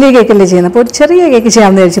എപ്പോഴും വലിയ കേക്കല്ലേ ചെയ്യുന്നത്, അപ്പോൾ ഒരു ചെറിയ കേക്ക്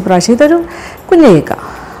ചെയ്യാമെന്ന് വിചാരിച്ച പ്രാവശ്യം ഇതൊരു കുഞ്ഞു കേക്കാണ്.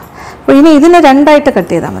 അപ്പോൾ ഇനി ഇതിനെ രണ്ടായിട്ട്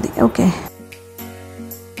കട്ട് ചെയ്താൽ മതി. ഓക്കെ,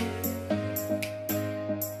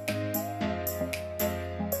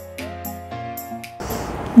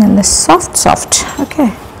 നല്ല സോഫ്റ്റ്. ഓക്കെ,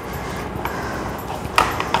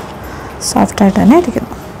 സോഫ്റ്റായിട്ട് തന്നെ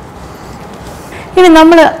ഇരിക്കുന്നു. ഇനി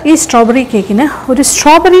നമ്മൾ ഈ സ്ട്രോബെറി കേക്കിന് ഒരു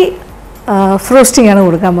സ്ട്രോബെറി ഫ്രോസ്റ്റിംഗ് ആണ്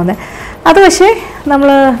കൊടുക്കാൻ പോകുന്നത്. അത് പക്ഷേ നമ്മൾ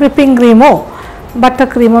വിപ്പിംഗ് ക്രീമോ ബട്ടർ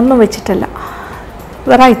ക്രീമോ ഒന്നും വെച്ചിട്ടല്ല,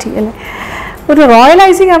 വെറൈറ്റി അല്ലേ. ഒരു റോയൽ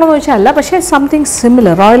ഐസിംഗ് ആണെന്ന് ചോദിച്ചാൽ അല്ല, പക്ഷേ സംതിങ്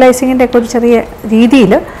സിമിലർ. റോയൽ ഐസിങ്ങിൻ്റെ ഒക്കെ ഒരു ചെറിയ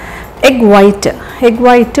രീതിയിൽ എഗ്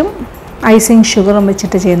വൈറ്റും ഐസിങ് ഷുഗറും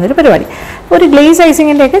വെച്ചിട്ട് ചെയ്യുന്നൊരു പരിപാടി. ഒരു ഗ്ലേസ്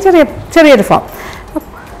ഐസിങ്ങിൻ്റെയൊക്കെ ചെറിയൊരു ഫോം.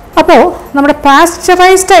 അപ്പോൾ നമ്മുടെ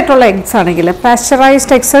പാസ്ചറൈസ്ഡ് ആയിട്ടുള്ള എഗ്സ് ആണെങ്കിൽ,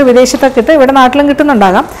 പാസ്ചറൈസ്ഡ് എഗ്സ് വിദേശത്തൊക്കെ കിട്ടും, ഇവിടെ നാട്ടിലും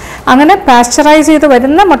കിട്ടുന്നുണ്ടാകാം. അങ്ങനെ പാസ്ചറൈസ് ചെയ്ത്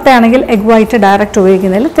വരുന്ന മുട്ടയാണെങ്കിൽ എഗ് വൈറ്റ് ഡയറക്റ്റ്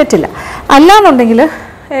ഉപയോഗിക്കുന്നതിൽ തെറ്റില്ല. അല്ലാന്നുണ്ടെങ്കിൽ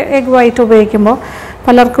എഗ് വൈറ്റ് ഉപയോഗിക്കുമ്പോൾ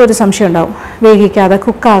പലർക്കും ഒരു സംശയം ഉണ്ടാവും, വേവിക്കാതെ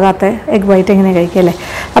കുക്കാകാത്ത എഗ് വൈറ്റ് എങ്ങനെ കഴിക്കല്ലേ.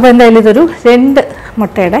 അപ്പോൾ എന്തായാലും ഇതൊരു 2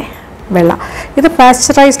 മുട്ടയുടെ വെള്ള. ഇത്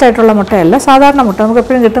പാസ്ചറൈസ്ഡ് ആയിട്ടുള്ള മുട്ടയല്ല, സാധാരണ മുട്ട നമുക്ക്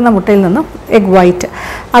എപ്പോഴും കിട്ടുന്ന മുട്ടയിൽ നിന്നും എഗ് വൈറ്റ്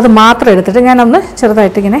അത് മാത്രം എടുത്തിട്ട് ഞാനൊന്ന്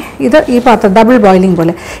ചെറുതായിട്ട് ഇങ്ങനെ ഈ പാത്രം ഡബിൾ ബോയിലിംഗ്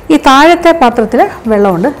പോലെ ഈ താഴത്തെ പാത്രത്തിൽ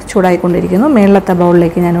വെള്ളമുണ്ട് ചൂടായിക്കൊണ്ടിരിക്കുന്നു. മേളത്തെ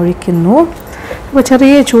ബൗളിലേക്ക് ഞാൻ ഒഴിക്കുന്നു. അപ്പോൾ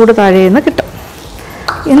ചെറിയ ചൂട് താഴെ നിന്ന് കിട്ടും.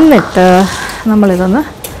 എന്നിട്ട് നമ്മളിതൊന്ന്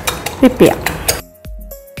വിപ്പ് ചെയ്യാം.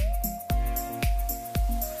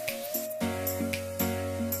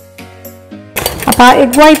 അപ്പോൾ ആ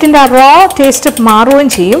എഗ് വൈറ്റിൻ്റെ ആ റോ ടേസ്റ്റ് മാറുകയും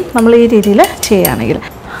ചെയ്യും നമ്മൾ ഈ രീതിയിൽ ചെയ്യുകയാണെങ്കിൽ.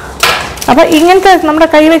 അപ്പോൾ ഇങ്ങനത്തെ നമ്മുടെ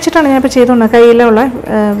കൈ വെച്ചിട്ടാണ് ഞാനിപ്പോൾ ചെയ്തുകൊണ്ട്, കയ്യിലുള്ള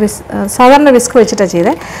സാധാരണ വിസ്ക് വെച്ചിട്ടാണ്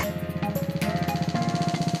ചെയ്തത്.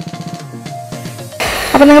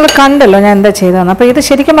 അപ്പോൾ നിങ്ങൾ കണ്ടല്ലോ ഞാൻ എന്താ ചെയ്തതെന്ന്. അപ്പോൾ ഇത്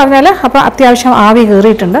ശരിക്കും പറഞ്ഞാൽ അപ്പോൾ അത്യാവശ്യം ആവി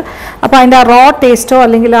കയറിയിട്ടുണ്ട്. അപ്പോൾ അതിൻ്റെ ആ റോ ടേസ്റ്റോ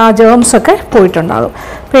അല്ലെങ്കിൽ ആ ജേംസൊക്കെ പോയിട്ടുണ്ടാകും,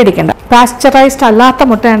 പേടിക്കേണ്ട. പാസ്ചറൈസ്ഡ് അല്ലാത്ത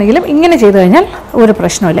മുട്ടയാണെങ്കിലും ഇങ്ങനെ ചെയ്തു കഴിഞ്ഞാൽ ഒരു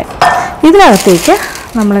പ്രശ്നമില്ല. ഇതിനകത്തേക്ക്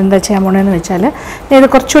നമ്മൾ എന്താ ചെയ്യാൻ പോകണമെന്ന് വെച്ചാൽ ഇത്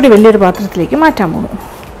കുറച്ചുകൂടി വലിയൊരു പാത്രത്തിലേക്ക് മാറ്റാൻ പോകും.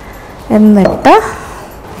 എന്നിട്ട്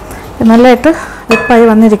നല്ലതായിട്ട് വിപ്പായി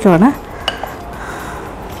വന്നിരിക്കുവാണ്,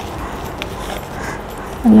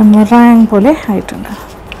 നല്ല മെറാങ് പോലെ ആയിട്ടുണ്ട്.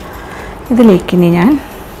 ഇതിലേക്ക് ഇനി ഞാൻ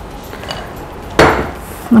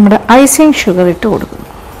നമ്മുടെ ഐസിങ് ഷുഗർ ഇട്ട് കൊടുക്കുന്നു.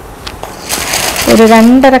 ഒരു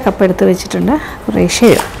 2.5 കപ്പ് എടുത്ത് വെച്ചിട്ടുണ്ട്, കുറേശ്ശേ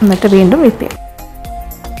ഇടും. എന്നിട്ട് വീണ്ടും വിപ്പ് ചെയ്യും.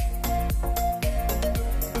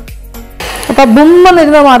 അപ്പോൾ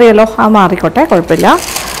ബുമ്മെന്നിരുന്ന് മാറിയല്ലോ, ആ മാറിക്കോട്ടെ, കുഴപ്പമില്ല,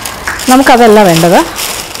 നമുക്കതല്ല വേണ്ടത്.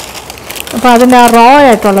 അപ്പോൾ അതിൻ്റെ ആ റോ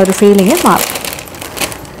ആയിട്ടുള്ളൊരു ഫീലിംഗ് മാറും.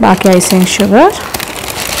 ബാക്കി ഐസിങ് ഷുഗർ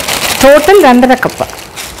ടോട്ടൽ 2.5 കപ്പ്.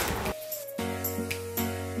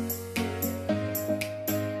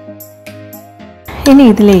 ഇനി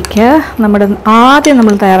ഇതിലേക്ക് ആദ്യം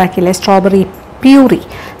നമ്മൾ തയ്യാറാക്കിയില്ലേ സ്ട്രോബെറി പ്യൂറി,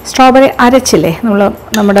 സ്ട്രോബെറി അരച്ചില്ലേ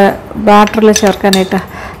നമ്മുടെ ബാറ്ററിൽ ചേർക്കാനായിട്ട്,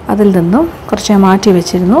 അതിൽ നിന്നും കുറച്ച് മാറ്റി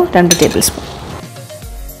വെച്ചിരുന്നു 2 ടേബിൾ സ്പൂൺ.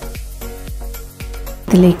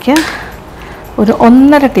 ഇതിലേക്ക് ഒരു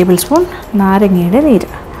 1.5 ടേബിൾ സ്പൂൺ നാരങ്ങയുടെ നീര്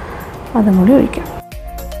അതും കൂടി ഒഴിക്കാം.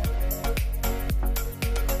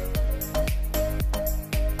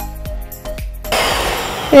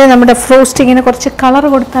 ഇത് നമ്മുടെ ഫ്രോസ്റ്റിങ്ങിന് കുറച്ച് കളർ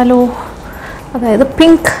കൊടുത്താലോ, അതായത്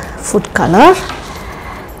പിങ്ക് ഫുഡ് കളർ.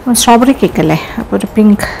 സ്ട്രോബെറി കേക്കല്ലേ, അപ്പോൾ ഒരു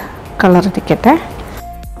പിങ്ക് കളർ ഇരിക്കട്ടെ.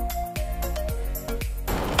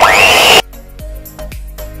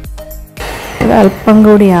 ഇത് അല്പം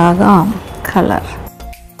കൂടി ആകാം കളർ.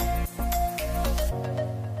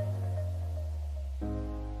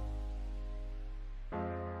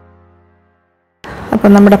 അപ്പോൾ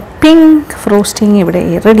നമ്മുടെ പിങ്ക് ഫ്രോസ്റ്റിംഗ് ഇവിടെ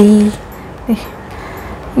റെഡി.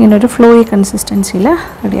 ഇങ്ങനൊരു ഫ്ലോയി കൺസിസ്റ്റൻസിയിൽ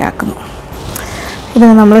റെഡിയാക്കുന്നു. ഇത്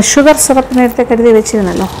നമ്മൾ ഷുഗർ സിറപ്പ് നേരത്തെ കരുതി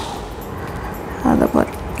വെച്ചിരുന്നല്ലോ,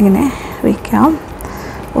 അതുപോലെ ഇങ്ങനെ വയ്ക്കാം.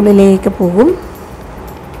 ഉള്ളിലേക്ക് പോകും,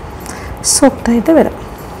 സോഫ്റ്റായിട്ട് വരും.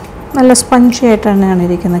 നല്ല സ്പഞ്ചി ആയിട്ട് തന്നെയാണ്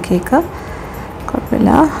ഇരിക്കുന്ന കേക്ക്,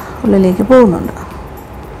 കുഴപ്പമില്ല, ഉള്ളിലേക്ക് പോകുന്നുണ്ട്.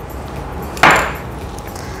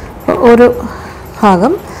 ഒരു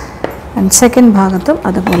ഭാഗം സെക്കൻഡ് ഭാഗത്തും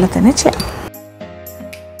അതുപോലെ തന്നെ ചെയ്യാം.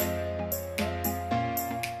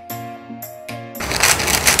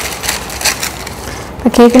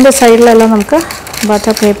 കേക്കിൻ്റെ സൈഡിലെല്ലാം നമുക്ക്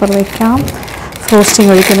ബട്ടർ പേപ്പർ വയ്ക്കാം.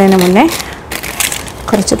 റോസ്റ്റിംഗ് ഒഴിക്കുന്നതിന് മുന്നേ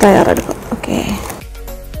കുറച്ച് തയ്യാറെടുക്കും. Okay,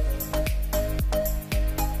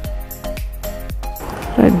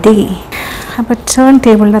 ready. അപ്പോൾ ടേൺ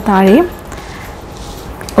ടേബിളിൻ്റെ താഴെയും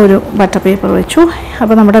ഒരു ബട്ടർ പേപ്പർ വെച്ചു.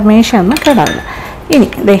 അപ്പോൾ നമ്മുടെ മേശയൊന്നും കേടാവില്ല. ഇനി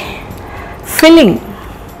ദേ ഫില്ലിങ്,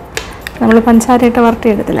 നമ്മൾ പഞ്ചസാരയിട്ട്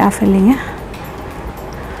വറുത്തിയെടുത്തില്ല, ആ ഫില്ലിങ്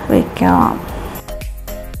വയ്ക്കാം.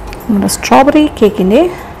 നമ്മുടെ സ്ട്രോബെറി കേക്കിൻ്റെ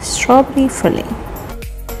സ്ട്രോബെറി ഫില്ലിങ്.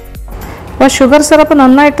 അപ്പോൾ ഷുഗർ സിറപ്പ്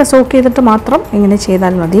നന്നായിട്ട് സോക്ക് ചെയ്തിട്ട് മാത്രം ഇങ്ങനെ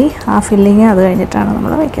ചെയ്താൽ മതി. ആ ഫില്ലിങ് അത് കഴിഞ്ഞിട്ടാണ്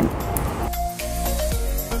നമ്മൾ വയ്ക്കുന്നത്.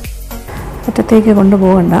 അറ്റത്തേക്ക്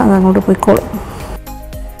കൊണ്ടുപോകണ്ട, അതങ്ങോട്ട് പോയിക്കോളും.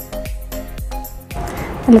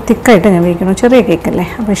 നല്ല തിക്കായിട്ട് ഞാൻ വയ്ക്കണം, ചെറിയ കേക്കല്ലേ,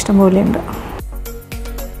 അപ്പോൾ ഇഷ്ടംപോലെ ഉണ്ട്.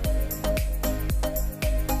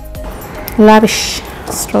 Lavish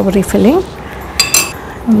strawberry filling.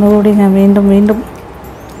 ഒന്നുകൂടി ഞാൻ വീണ്ടും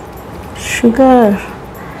ഷുഗർ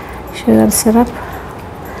സിറപ്പ്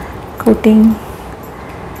കോട്ടിങ്.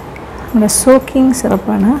 നമ്മുടെ സോക്കിങ്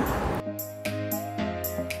സിറപ്പാണ്,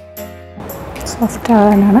 സോഫ്റ്റ്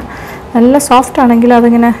ആകാനാണ്. നല്ല സോഫ്റ്റ് ആണെങ്കിൽ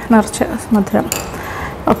അതിങ്ങനെ നിറച്ച് മധുരം.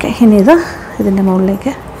 ഓക്കെ, ഇനി ഇതിൻ്റെ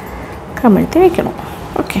മുകളിലേക്ക് കമിഴ്ത്തി വയ്ക്കണം.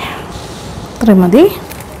 ഓക്കെ, ഇത്രയും മതി.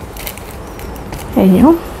 കഴിഞ്ഞു.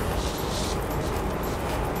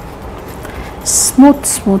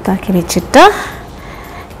 സ്മൂത്താക്കി വെച്ചിട്ട്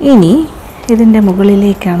ഇനി ഇതിൻ്റെ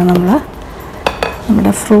മുകളിലേക്കാണ് നമ്മൾ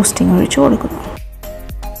നമ്മുടെ ഫ്രോസ്റ്റിംഗ് ഒഴിച്ചു കൊടുക്കുന്നത്.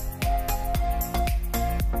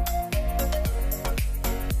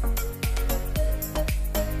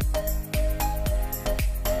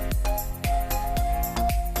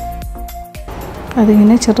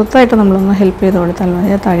 അതിങ്ങനെ ചെറുതായിട്ട് നമ്മളൊന്ന് ഹെൽപ്പ് ചെയ്ത് കൊടുത്താൽ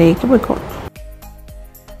മതി, താഴേക്ക് പോയിക്കോളും.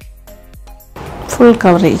 Full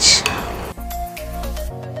coverage.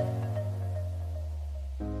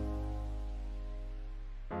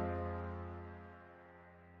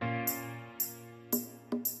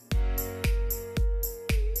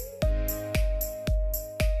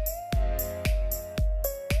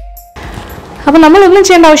 അപ്പോൾ നമ്മളൊന്നും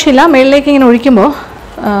ചെയ്യേണ്ട ആവശ്യമില്ല. മുകളിലേക്ക് ഇങ്ങനെ ഒഴിക്കുമ്പോൾ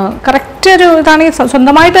കറക്റ്റ് ഒരു ഇതാണെങ്കിൽ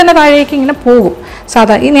സ്വന്തമായിട്ട് തന്നെ താഴേക്ക് ഇങ്ങനെ പോകും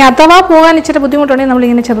സാധാ. ഇനി അഥവാ പോകാൻ ഇച്ചിരി ബുദ്ധിമുട്ടുണ്ടെങ്കിൽ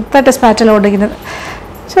നമ്മളിങ്ങനെ ചെറുതായിട്ട് സ്പാറ്റലോട് ഇങ്ങനെ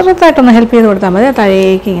ചെറുതായിട്ടൊന്ന് ഹെൽപ്പ് ചെയ്ത് കൊടുത്താൽ മതി,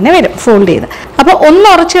 താഴേക്ക് ഇങ്ങനെ വരും ഫോൾഡ് ചെയ്ത്. അപ്പോൾ ഒന്ന്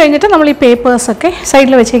ഉറച്ച് കഴിഞ്ഞിട്ട് നമ്മൾ ഈ പേപ്പേഴ്സൊക്കെ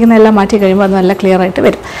സൈഡിൽ വെച്ചേക്കുന്ന എല്ലാം മാറ്റി കഴിയുമ്പോൾ അത് നല്ല ക്ലിയർ ആയിട്ട്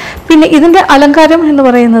വരും. പിന്നെ ഇതിൻ്റെ അലങ്കാരം എന്ന്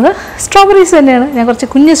പറയുന്നത് സ്ട്രോബെറീസ് തന്നെയാണ്. ഞാൻ കുറച്ച്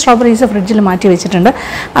കുഞ്ഞ് സ്ട്രോബെറീസ് ഫ്രിഡ്ജിൽ മാറ്റി വെച്ചിട്ടുണ്ട്,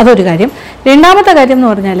 അതൊരു കാര്യം. രണ്ടാമത്തെ കാര്യം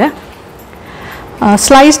എന്ന് പറഞ്ഞാൽ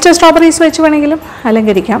സ്ലൈസ്ഡ് സ്ട്രോബെറീസ് വെച്ച് വേണമെങ്കിലും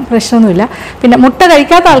അലങ്കരിക്കാം, പ്രശ്നമൊന്നുമില്ല. പിന്നെ മുട്ട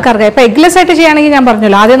കഴിക്കാത്ത ആൾക്കാർക്ക് ഇപ്പോൾ എഗ്ലെസ് ആയിട്ട് ചെയ്യുകയാണെങ്കിൽ ഞാൻ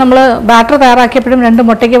പറഞ്ഞല്ലോ, ആദ്യം നമ്മൾ ബാറ്റർ തയ്യാറാക്കിയപ്പോഴും 2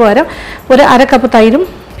 മുട്ടയ്ക്ക് പകരം ഒരു 1/2 കപ്പ് തൈരും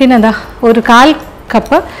പിന്നെന്താ ഒരു 1/4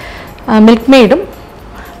 കപ്പ് മിൽക്ക് മെയ്ഡും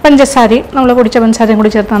പഞ്ചസാരയും നമ്മൾ പൊടിച്ച പഞ്ചസാരയും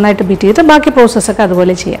കൂടി ചേർത്ത് നന്നായിട്ട് ബീറ്റ് ചെയ്ത് ബാക്കി പ്രോസസ്സൊക്കെ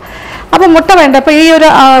അതുപോലെ ചെയ്യാം. അപ്പോൾ മുട്ട വേണ്ട. അപ്പോൾ ഈ ഒരു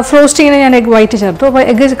ഫ്രോസ്റ്റിങ്ങിന് ഞാൻ എഗ് വൈറ്റ് ചേർത്തു. അപ്പോൾ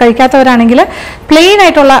എഗ്ഗ് കഴിക്കാത്തവരാണെങ്കിൽ പ്ലെയിൻ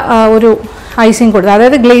ആയിട്ടുള്ള ഒരു ഐസിങ് കൊടുത്ത്,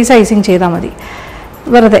 അതായത് ഗ്ലേസ് ഐസിങ് ചെയ്താൽ മതി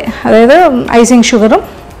വെറുതെ. അതായത് ഐസിങ് ഷുഗറും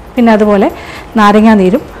പിന്നെ അതുപോലെ നാരങ്ങാ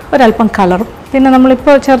നീരും ഒരല്പം കളറും പിന്നെ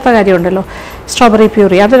നമ്മളിപ്പോൾ ചേർത്ത കാര്യമുണ്ടല്ലോ സ്ട്രോബെറി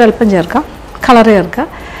പ്യൂറി, അതൊരല്പം ചേർക്കാം, കളർ ചേർക്കുക.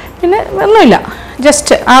 പിന്നെ ഒന്നുമില്ല,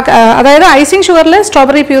 ജസ്റ്റ് അതായത് ഐസിങ് ഷുഗറിൽ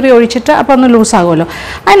സ്ട്രോബെറി പ്യൂറി ഒഴിച്ചിട്ട് അപ്പോൾ ഒന്ന് ലൂസാകുമല്ലോ,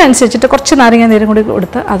 അതിനനുസരിച്ചിട്ട് കുറച്ച് നാരങ്ങ നീരും കൂടി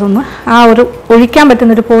കൊടുത്ത് അതൊന്ന് ആ ഒരു ഒഴിക്കാൻ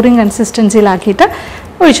പറ്റുന്നൊരു പോറിങ് കൺസിസ്റ്റൻസിയിലാക്കിയിട്ട്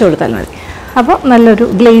ഒഴിച്ചു കൊടുത്താൽ മതി. അപ്പോൾ നല്ലൊരു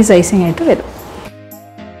ഗ്ലേസ് ഐസിങ് ആയിട്ട് വരും.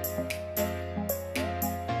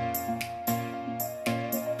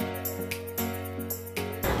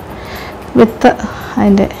 വിത്ത്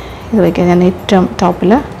അതിൻ്റെ ഇത് വയ്ക്കാം ഞാൻ ഏറ്റവും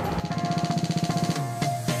ടോപ്പിൽ.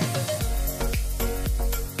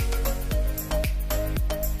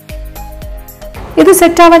 ഇത്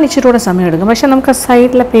സെറ്റാവാൻ ഇച്ചിരി കൂടെ സമയം എടുക്കും, പക്ഷേ നമുക്ക്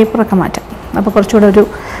സൈഡിലെ പേപ്പറൊക്കെ മാറ്റാം, അപ്പോൾ കുറച്ചുകൂടെ ഒരു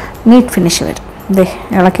നീറ്റ് ഫിനിഷ് വരും. ഇതേ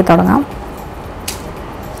ഇളക്കി തുടങ്ങാം.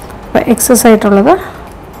 അപ്പോൾ എക്സസ് ആയിട്ടുള്ളത്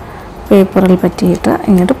പേപ്പറിൽ പറ്റിയിട്ട്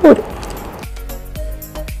ഇങ്ങോട്ട് പോരും.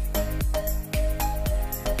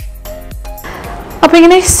 അപ്പോൾ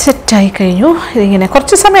ഇങ്ങനെ സെറ്റായി കഴിഞ്ഞു. ഇതിങ്ങനെ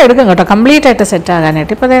കുറച്ച് സമയം എടുക്കും കേട്ടോ കംപ്ലീറ്റ് ആയിട്ട് സെറ്റ്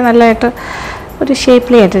ആകാനായിട്ട്. ഇപ്പോൾ അതേ നല്ലതായിട്ട് ഒരു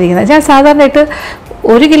ഷേപ്പ്ലി ആയിട്ടിരിക്കുന്നത്. ഞാൻ സാധാരണയായിട്ട്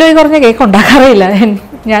 1 കിലോയിൽ കുറഞ്ഞ കേക്ക് ഉണ്ടാക്കാറില്ല.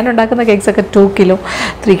 ഞാൻ ഉണ്ടാക്കുന്ന കേക്ക്സൊക്കെ 2 കിലോ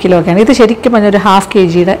 3 കിലോ ഒക്കെയാണ്. ഇത് ശരിക്കും പറഞ്ഞൊരു 1/2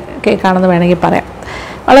 kg കേക്കാണെന്ന് വേണമെങ്കിൽ പറയാം.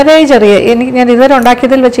 വളരെ ചെറിയ, ഞാൻ ഇതുവരെ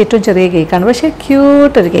ഉണ്ടാക്കിയതിൽ വെച്ച് ഏറ്റവും ചെറിയ കേക്കാണ്, പക്ഷേ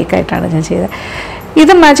ക്യൂട്ടൊരു കേക്കായിട്ടാണ് ഞാൻ ചെയ്തത്.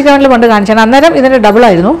 ഇതും മാജിക് അവനിൽ കൊണ്ട് കാണിച്ചാണ്. അന്നേരം ഇതിൻ്റെ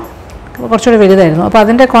ഡബിളായിരുന്നു, കുറച്ചുകൂടി വലുതായിരുന്നു. അപ്പോൾ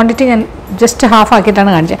അതിൻ്റെ ക്വാണ്ടിറ്റി ഞാൻ ജസ്റ്റ് ഹാഫ്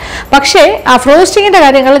ആക്കിയിട്ടാണ് കാണിച്ചത്. പക്ഷേ ആ ഫ്രോസ്റ്റിങ്ങിൻ്റെ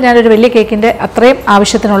കാര്യങ്ങൾ ഞാനൊരു വലിയ കേക്കിൻ്റെ അത്രയും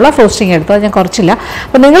ആവശ്യത്തിനുള്ള ഫ്രോസ്റ്റിംഗ് എടുത്തു, അത് ഞാൻ കുറച്ചില്ല.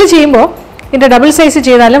 അപ്പോൾ നിങ്ങൾ ചെയ്യുമ്പോൾ ഇതിൻ്റെ ഡബിൾ സൈസ്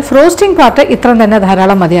ചെയ്താലും ഫ്രോസ്റ്റിംഗ് പാർട്ട് ഇത്രയും തന്നെ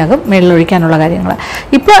ധാരാളം മതിയാകും മേളിലൊഴിക്കാനുള്ള കാര്യങ്ങൾ.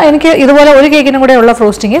 ഇപ്പോൾ എനിക്ക് ഇതുപോലെ ഒരു കേക്കിനും കൂടെ ഉള്ള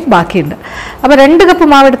ഫ്രോസ്റ്റിംഗ് ബാക്കിയുണ്ട്. അപ്പോൾ 2 കപ്പ്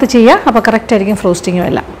മാവെടുത്ത് ചെയ്യുക, അപ്പോൾ കറക്റ്റ് ആയിരിക്കും ഫ്രോസ്റ്റിങ്ങും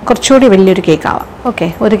എല്ലാം. കുറച്ചുകൂടി വലിയൊരു കേക്കാവാം. ഓക്കെ,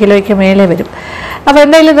 1 കിലോയ്ക്ക് മേലെ വരും. അപ്പോൾ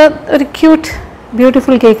എന്തായാലും ഇത് ഒരു ക്യൂട്ട്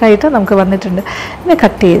ബ്യൂട്ടിഫുൾ കേക്കായിട്ട് നമുക്ക് വന്നിട്ടുണ്ട്. ഇത്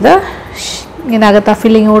കട്ട് ചെയ്ത് ഇങ്ങനെ അകത്ത് ആ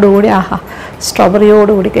ഫില്ലിങ്ങോടുകൂടി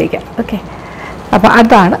സ്ട്രോബെറിയോടുകൂടി കഴിക്കാം. ഓക്കെ, അപ്പോൾ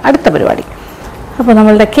അതാണ് അടുത്ത പരിപാടി. അപ്പോൾ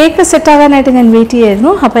നമ്മളുടെ കേക്ക് സെറ്റാകാനായിട്ട് ഞാൻ വെയിറ്റ്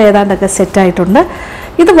ചെയ്യായിരുന്നു. അപ്പോൾ ഏതാണ്ടൊക്കെ സെറ്റായിട്ടുണ്ട്.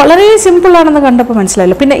 ഇത് വളരെ സിമ്പിളാണെന്ന് കണ്ടപ്പോൾ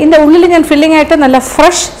മനസ്സിലായല്ലോ. പിന്നെ ഇതിൻ്റെ ഉള്ളിൽ ഞാൻ ഫില്ലിംഗ് ആയിട്ട് നല്ല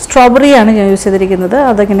ഫ്രഷ് സ്ട്രോബെറിയാണ് ഞാൻ യൂസ് ചെയ്തിരിക്കുന്നത്.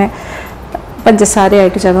 അതിങ്ങനെ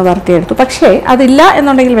പഞ്ചസാരയായിട്ട് ചേർന്ന് വരട്ടിയെടുത്തു. പക്ഷേ അതില്ല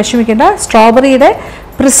എന്നുണ്ടെങ്കിൽ വിഷമിക്കേണ്ട, സ്ട്രോബെറിയുടെ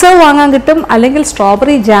പ്രിസർവ് വാങ്ങാൻ കിട്ടും. അല്ലെങ്കിൽ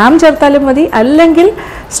സ്ട്രോബെറി ജാം ചേർത്താലും മതി, അല്ലെങ്കിൽ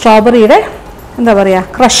സ്ട്രോബെറിയുടെ എന്താ പറയുക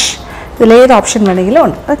ക്രഷ്, ഇതിലേത് ഓപ്ഷൻ വേണമെങ്കിലും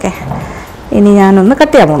ഉണ്ട്. ഓക്കെ, ഇനി ഞാനൊന്ന്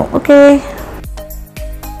കട്ട് ചെയ്യാൻ പോകണം. ഓക്കെ,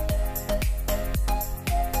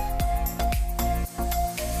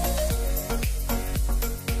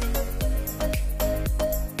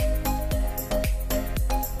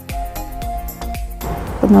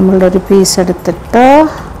 നമ്മളുടെ ഒരു പീസ് എടുത്തിട്ട്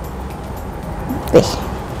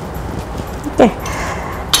ഓക്കെ,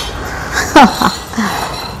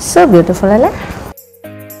 സോ ബ്യൂട്ടിഫുൾ അല്ലേ?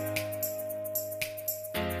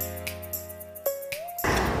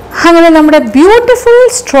 അങ്ങനെ നമ്മുടെ ബ്യൂട്ടിഫുൾ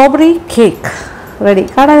സ്ട്രോബെറി കേക്ക് റെഡി.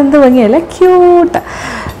 കാണാൻ എന്ത് ഭംഗിയല്ലേ, ക്യൂട്ട്.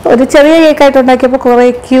 ഒരു ചെറിയ കേക്കായിട്ട് ഉണ്ടാക്കിയപ്പോൾ കുറേ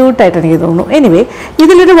ക്യൂട്ടായിട്ട് എനിക്ക് തോന്നുന്നു. എനിവേ,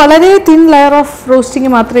 ഇതിലൊരു വളരെ തിൻ ലെയർ ഓഫ്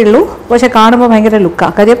റോസ്റ്റിംഗ് മാത്രമേ ഉള്ളൂ. പക്ഷെ കാണുമ്പോൾ ഭയങ്കര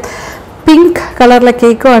ലുക്കാണ്. കാര്യം പിങ്ക് കളറിലെ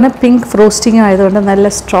കേക്കുമാണ്, പിങ്ക് ഫ്രോസ്റ്റിംഗ് ആയതുകൊണ്ട് നല്ല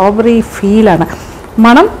സ്ട്രോബെറി ഫീലാണ്.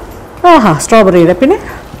 മണം സ്ട്രോബെറിയുടെ. പിന്നെ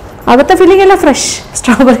അകത്തെ ഫീലിംഗ് എല്ലാം ഫ്രഷ്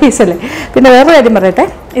സ്ട്രോബെറീസ് അല്ലേ. പിന്നെ വേറൊരു കാര്യം പറയട്ടെ,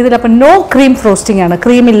 ഇതിലപ്പോൾ നോ ക്രീം ഫ്രോസ്റ്റിംഗ് ആണ്.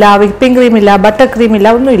 ക്രീമില്ല, വിപ്പിംഗ് ക്രീമില്ല, ബട്ടർ ക്രീമില്ല,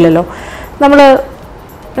 ഒന്നുമില്ലല്ലോ. നമ്മൾ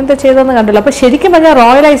എന്താ ചെയ്തതെന്ന് കണ്ടല്ലോ. അപ്പോൾ ശരിക്കും പറഞ്ഞാൽ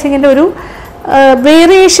റോയൽ ഐസിങ്ങിൻ്റെ ഒരു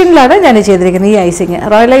വേരിയേഷനിലാണ് ഞാൻ ചെയ്തിരിക്കുന്നത് ഈ ഐസിങ്.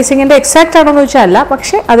 റോയൽ ഐസിങ്ങിൻ്റെ എക്സാക്റ്റ് ആണോ എന്ന് വെച്ചാൽ അല്ല,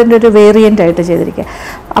 പക്ഷേ അതിൻ്റെ ഒരു വേരിയൻ്റ് ആയിട്ട് ചെയ്തിരിക്കുക.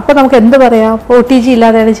 അപ്പോൾ നമുക്ക് എന്ത് പറയാം, OTG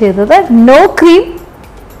ഇല്ലാതെയാണ് ചെയ്തത്. നോ ക്രീം,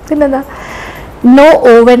 പിന്നെന്താ no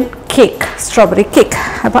oven cake, strawberry cake.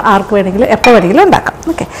 അപ്പോൾ ആർക്ക് വേണമെങ്കിലും എപ്പോൾ വേണമെങ്കിലും ഉണ്ടാക്കാം.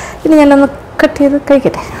 ഓക്കെ, ഇനി ഞാനൊന്ന് കട്ട് ചെയ്ത്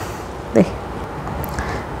കഴിക്കട്ടെ.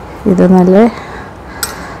 ഇത് നല്ല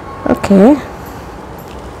ഓക്കെ.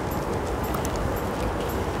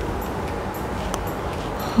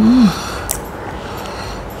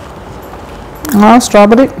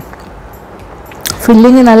 സ്ട്രോബെറി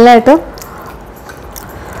ഫില്ലിങ് നല്ലതായിട്ട്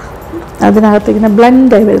അതിനകത്ത് ഇങ്ങനെ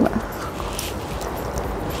ബ്ലെൻഡായി വരുന്നു.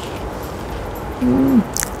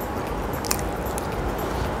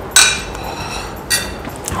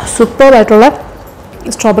 സൂപ്പറായിട്ടുള്ള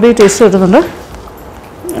സ്ട്രോബെറി ടേസ്റ്റ് കിട്ടുന്നുണ്ട്.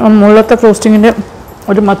 മുകളിലത്തെ ഫ്രോസ്റ്റിങ്ങിൻ്റെ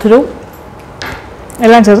ഒരു മധുരവും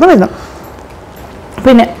എല്ലാം ചേർന്ന് വരുന്നു.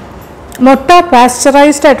 പിന്നെ മുട്ട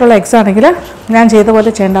പാസ്ചറൈസ്ഡ് ആയിട്ടുള്ള എഗ്സ് ആണെങ്കിൽ ഞാൻ ചെയ്ത പോലെ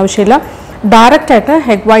ചെയ്യേണ്ട ആവശ്യമില്ല. ഡയറക്റ്റായിട്ട്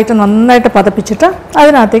എഗ് വൈറ്റ് നന്നായിട്ട് പതപ്പിച്ചിട്ട്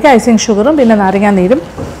അതിനകത്തേക്ക് ഐസിങ് ഷുഗറും പിന്നെ നാരങ്ങാ നീരും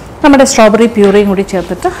നമ്മുടെ സ്ട്രോബെറി പ്യൂറിയും കൂടി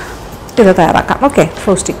ചേർത്തിട്ട് ഇത് തയ്യാറാക്കാം. ഓക്കെ,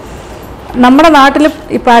 ഫ്രോസ്റ്റിംഗ് നമ്മുടെ നാട്ടിൽ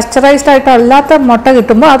ഈ പാസ്ചറൈസ്ഡ് ആയിട്ട് അല്ലാത്ത മുട്ട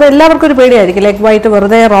കിട്ടുമ്പോൾ അത് എല്ലാവർക്കും ഒരു പേടിയായിരിക്കും. എഗ് വൈറ്റ്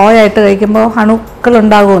വെറുതെ റോ ആയിട്ട് കഴിക്കുമ്പോൾ അണുക്കൾ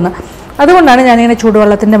ഉണ്ടാകുമെന്ന്. അതുകൊണ്ടാണ് ഞാനിങ്ങനെ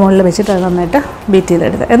ചൂടുവെള്ളത്തിൻ്റെ മുകളിൽ വെച്ചിട്ട് അത് നന്നായിട്ട് ബീറ്റ്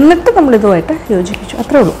ചെയ്തെടുത്തത്. എന്നിട്ട് നമ്മൾ ഇതുമായിട്ട് യോജിപ്പിച്ചു.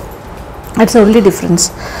 അത്രേ ഉള്ളൂ. That's only difference.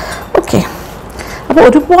 ഓക്കെ, അപ്പോൾ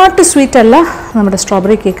ഒരുപാട് സ്വീറ്റ് അല്ല നമ്മുടെ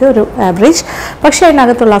സ്ട്രോബെറി കേക്ക്, ഒരു ആവറേജ്. പക്ഷേ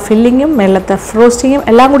അതിനകത്തുള്ള ഫില്ലിങ്ങും മേളത്തെ ഫ്രോസ്റ്റിങ്ങും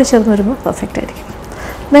എല്ലാം കൂടി ചേർന്ന് വരുമ്പോൾ പെർഫെക്റ്റ് ആയിരിക്കും.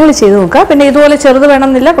 നിങ്ങൾ ചെയ്ത് നോക്കുക. പിന്നെ ഇതുപോലെ ചെറുത്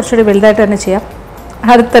വേണമെന്നില്ല, കുറച്ചുകൂടി വലുതായിട്ട് തന്നെ ചെയ്യാം.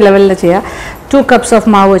 അടുത്ത ലെവലിൽ ചെയ്യാം. 2 cups ഓഫ്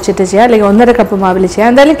മാവ് വെച്ചിട്ട് ചെയ്യാം, അല്ലെങ്കിൽ 1.5 cup മാവിൽ ചെയ്യാം.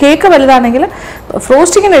 എന്തായാലും കേക്ക് വലുതാണെങ്കിൽ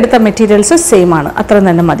ഫ്രോസ്റ്റിങ്ങിന് എടുത്ത മെറ്റീരിയൽസ് സെയിം ആണ്, അത്ര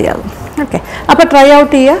തന്നെ മതിയാകും. ഓക്കെ, അപ്പോൾ ട്രൈ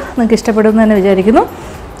ഔട്ട് ചെയ്യുക. നിങ്ങൾക്ക് ഇഷ്ടപ്പെടുമെന്ന് തന്നെ വിചാരിക്കുന്നു.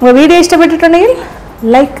 അപ്പോൾ വീഡിയോ ഇഷ്ടപ്പെട്ടിട്ടുണ്ടെങ്കിൽ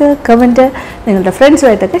ലൈക്ക്, കമൻറ്റ്, നിങ്ങളുടെ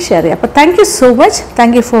ഫ്രണ്ട്സുമായിട്ടൊക്കെ ഷെയർ ചെയ്യുക. അപ്പോൾ thank you so much.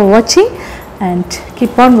 Thank you for watching and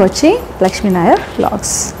keep on watching Lakshmi Nair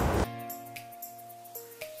vlogs.